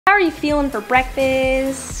How are you feeling for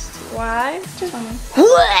breakfast? Why? Just wondering.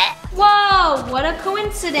 Whoa, what a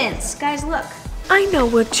coincidence. Guys, look. I know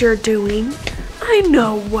what you're doing. I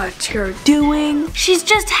know what you're doing. She's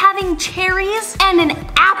just having cherries and an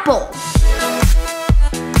apple.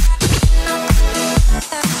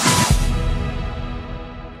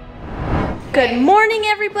 Good morning,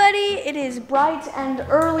 everybody. It is bright and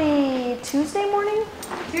early Tuesday morning?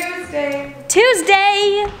 Tuesday!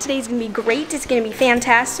 Today's gonna be great. It's gonna be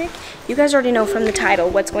fantastic. You guys already know from the title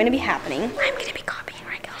what's going to be happening. I'm gonna be copying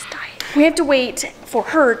Rykels' diet. We have to wait for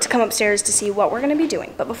her to come upstairs to see what we're gonna be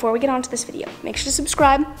doing. But before we get on to this video, make sure to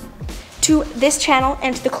subscribe to this channel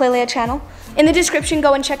and to the Klailea channel. In the description,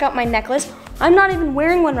 go and check out my necklace. I'm not even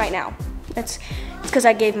wearing one right now. It's because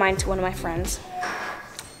I gave mine to one of my friends.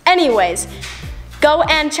 Anyways, go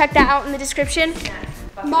and check that out in the description.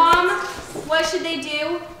 Mom, what should they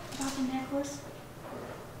do about the necklace?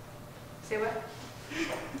 Say what?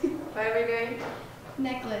 What are we doing?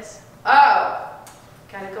 Necklace. Oh,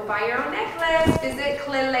 gotta go buy your own necklace. Visit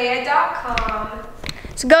Klailea.com.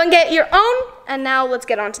 So go and get your own, and now let's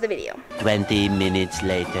get on to the video. 20 minutes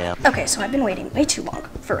later. Okay, so I've been waiting way too long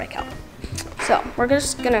for Rykel. So we're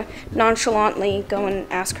just gonna nonchalantly go and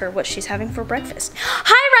ask her what she's having for breakfast.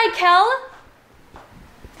 Hi, Rykel!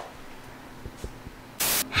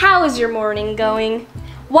 How is your morning going?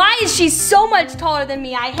 Why is she so much taller than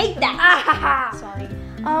me? I hate that. Sorry.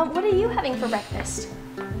 What are you having for breakfast?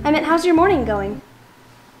 I meant, how's your morning going?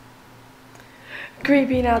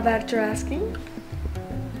 Creepy now that you're asking.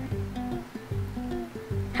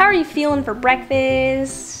 How are you feeling for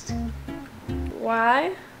breakfast?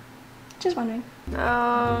 Why? Just wondering.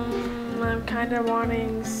 I'm kind of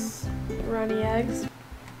wanting runny eggs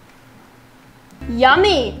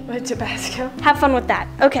Yummy! with Tabasco. Have fun with that.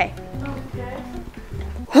 Okay. Okay.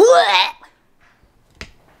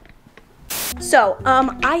 So,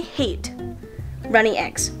 I hate runny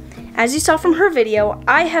eggs. As you saw from her video,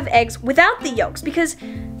 I have eggs without the yolks because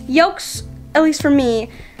yolks, at least for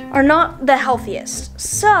me, are not the healthiest.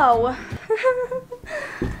 So,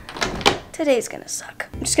 today's gonna suck.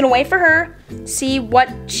 I'm just gonna wait for her, see what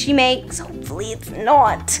she makes. Hopefully it's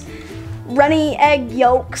not runny egg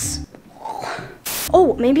yolks.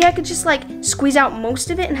 Oh, maybe I could just like squeeze out most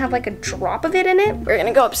of it and have like a drop of it in it. We're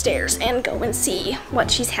gonna go upstairs and go and see what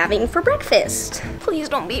she's having for breakfast. Please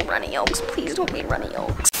don't be runny yolks. Please don't be runny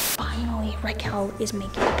yolks. Finally, Rykel is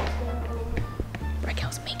making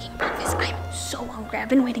breakfast. I'm so hungry. I've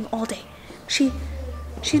been waiting all day. She's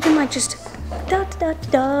been like just da da da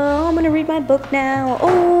da. I'm gonna read my book now.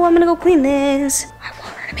 Oh, I'm gonna go clean this. I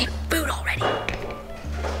want her to make food already.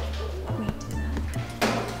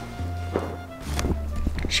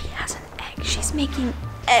 She has an egg. She's making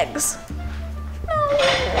eggs.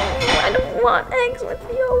 I don't want eggs with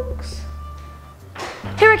yolks.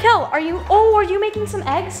 Hey Rykel, are you making some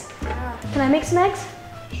eggs? Yeah. Can I make some eggs?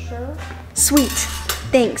 Sure. Sweet,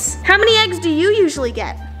 thanks. How many eggs do you usually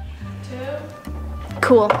get? 2.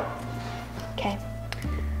 Cool. Okay.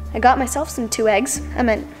 I got myself some 2 eggs.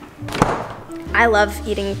 I love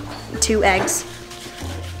eating 2 eggs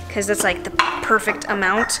because that's like the perfect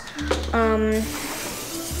amount.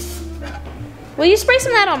 Will you spray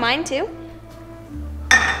some of that on mine too?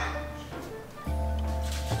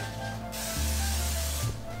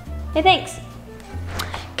 Hey, thanks.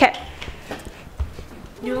 Okay.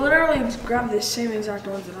 You literally grabbed the same exact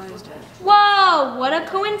ones that I just did. Whoa, what a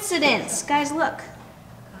coincidence. Guys, look.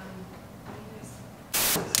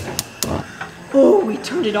 Oh, we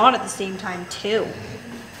turned it on at the same time too.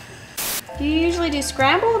 Do you usually do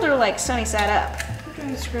scrambled or like sunny side up? I'm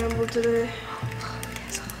doing scrambled today.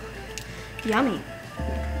 Yummy.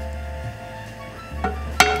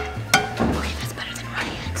 Okay, that's better than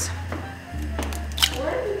runny eggs. Where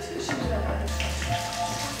are the tissues at?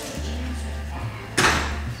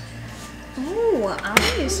 Ooh,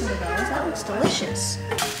 I'll use some of those. That looks delicious.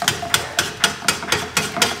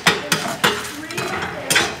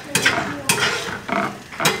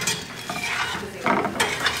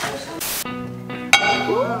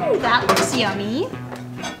 Ooh, that looks yummy.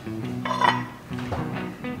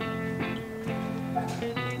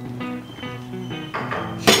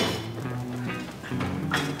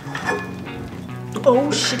 Oh,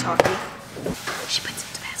 shiitake. She put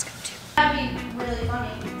some Tabasco too. That'd be really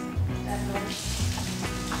funny.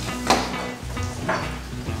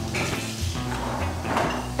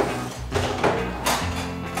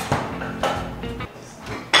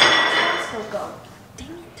 Tabasco go.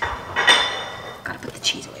 Dang it. Gotta put the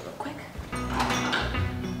cheese away real quick.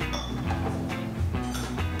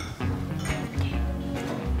 Okay.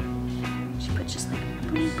 She put just like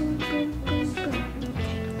boom, boom, boom, boom, boom.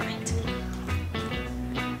 Okay, great.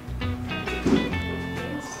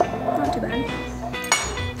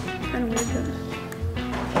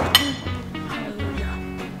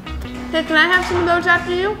 Hey, can I have some of those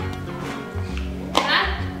after you?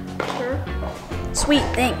 Sure. Sweet,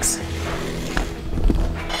 thanks.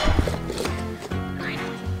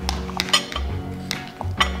 Finally.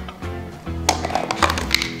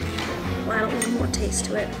 We'll add a little more taste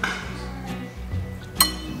to it.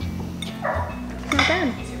 Not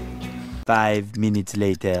bad. 5 minutes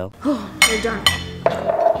later. Oh, we're done.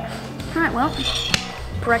 Alright, well,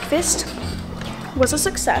 breakfast was a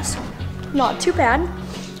success. Not too bad.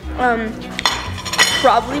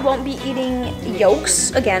 Probably won't be eating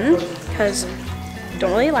yolks again, because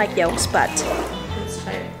don't really like yolks, but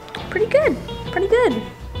pretty good. Pretty good.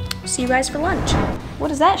 See you guys for lunch.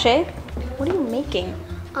 What is that, Shay? What are you making?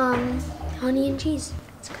 Honey and cheese.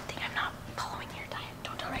 It's a good thing I'm not following your diet.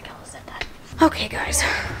 Don't tell Rykels I said that. Okay, guys.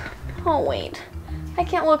 Oh, wait. I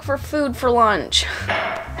can't look for food for lunch.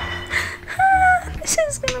 This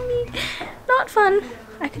is gonna be not fun.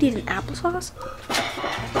 I could eat an applesauce.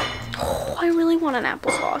 Oh, I really want an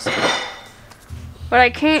applesauce. But I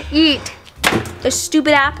can't eat the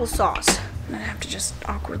stupid applesauce. I'm gonna have to just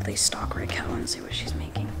awkwardly stalk Rykels and see what she's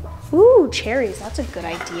making. Ooh, cherries. That's a good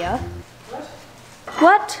idea.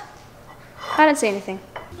 What? I didn't say anything.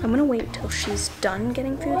 I'm gonna wait till she's done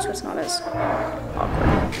getting food so it's not as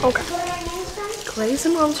awkward. Okay. Clay's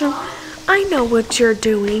in mom's room. I know what you're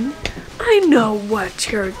doing. I know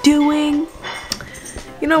what you're doing.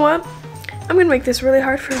 You know what? I'm gonna make this really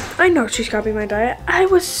hard for her. I know she's copying my diet. I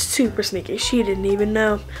was super sneaky. She didn't even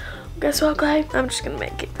know. Guess what, Clay? I'm just gonna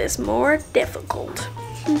make this more difficult.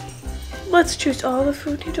 Let's choose all the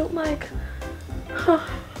food you don't like. Huh.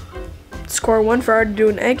 Score 1 for already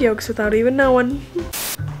doing egg yolks without even knowing.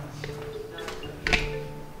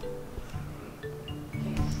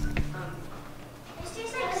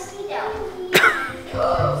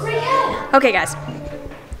 Okay, guys.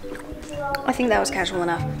 I think that was casual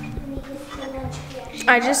enough.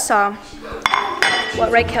 I just saw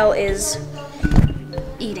what Rykels is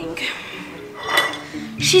eating.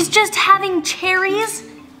 She's just having cherries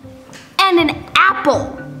and an apple.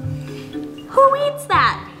 Who eats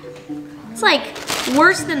that? It's like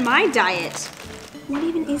worse than my diet. What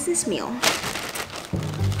even is this meal?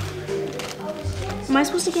 Am I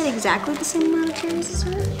supposed to get exactly the same amount of cherries as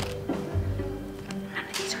her? None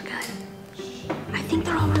of these are good. I think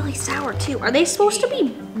they're all really sour too. Are they supposed to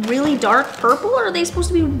be really dark purple or are they supposed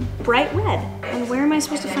to be bright red? And where am I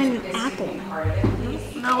supposed to find an apple?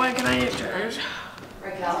 No way can I eat cherries.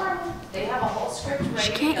 They have a whole script ready.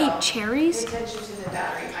 She can't eat cherries? Pay attention to the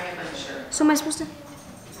battery. I am unsure. So am I supposed to?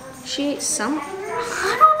 She ate some? I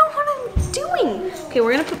don't know what I'm doing. Okay,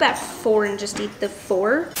 we're gonna put that 4 and just eat the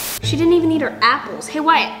 4. She didn't even eat her apples. Hey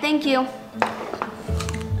Wyatt, thank you.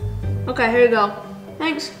 Okay, here you go.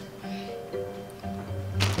 Thanks.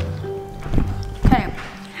 Okay,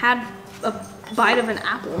 had a bite of an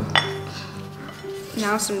apple.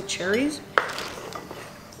 Now some cherries.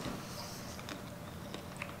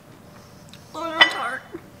 Oh, that's hard.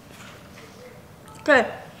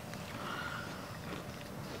 Okay.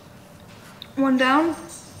 1 down.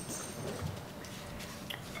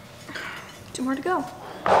 2 more to go.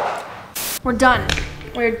 We're done.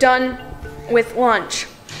 We're done with lunch.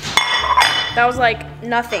 That was like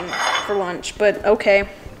nothing for lunch, but okay.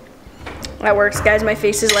 That works, guys. My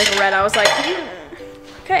face is like red. I was like,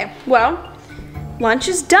 okay, well, lunch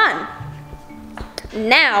is done.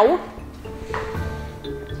 Now,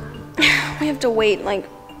 we have to wait like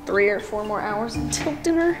 3 or 4 more hours until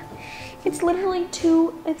dinner. It's literally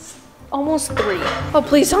 2, it's almost 3. Oh,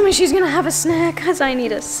 please tell me she's gonna have a snack, because I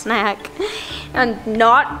need a snack. And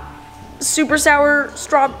not super sour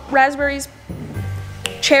raspberries,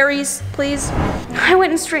 cherries, please. I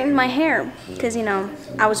went and straightened my hair, because, you know,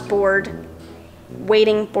 I was bored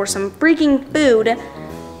waiting for some freaking food.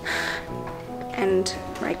 And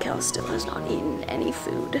Rykels still has not eaten any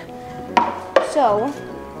food. So,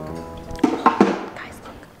 guys,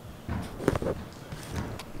 look.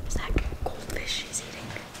 Is that goldfish she's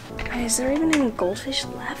eating? Guys, is there even any goldfish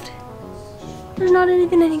left? There's not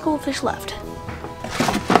even any goldfish left.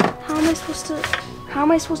 How am I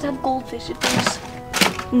supposed to have goldfish if there's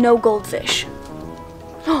no goldfish?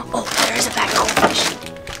 Oh, there's a bag of goldfish.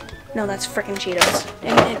 No, that's frickin' Cheetos.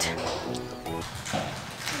 Dang it.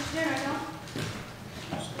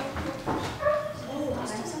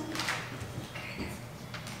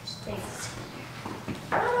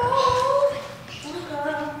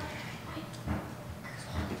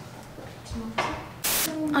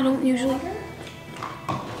 I don't usually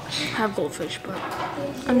have goldfish, but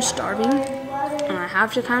I'm starving and I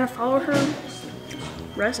have to kind of follow her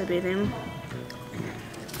recipe thing.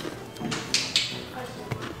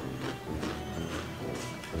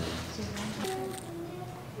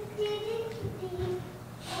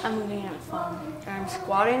 I'm looking at the phone. I'm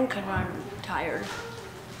squatting because I'm tired.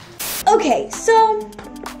 Okay, so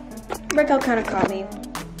Rykel kind of caught me,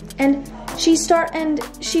 and she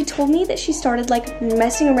told me that she started like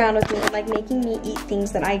messing around with me and like making me eat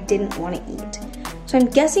things that I didn't want to eat. So I'm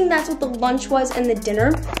guessing that's what the lunch was and the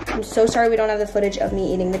dinner. I'm so sorry we don't have the footage of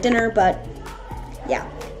me eating the dinner, but yeah,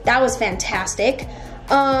 that was fantastic.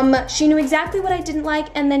 She knew exactly what I didn't like,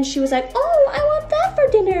 and then she was like, oh, I want that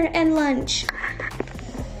for dinner and lunch.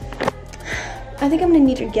 I think I'm gonna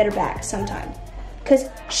need to get her back sometime, because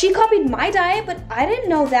she copied my diet, but I didn't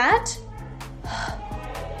know that.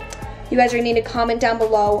 You guys are gonna need to comment down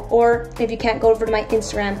below, or if you can't, go over to my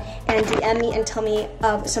Instagram and DM me and tell me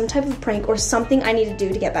of some type of prank or something I need to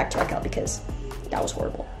do to get back to Rykel, because that was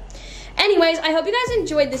horrible. Anyways, I hope you guys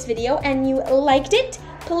enjoyed this video and you liked it.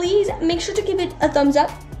 Please make sure to give it a thumbs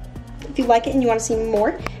up if you like it and you want to see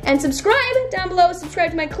more. And subscribe down below.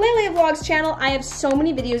 Subscribe to my Klailea Vlogs channel. I have so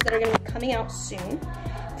many videos that are going to be coming out soon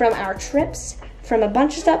from our trips, from a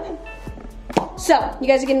bunch of stuff. So, you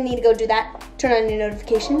guys are going to need to go do that. Turn on your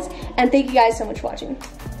notifications. And thank you guys so much for watching.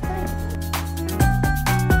 Bye.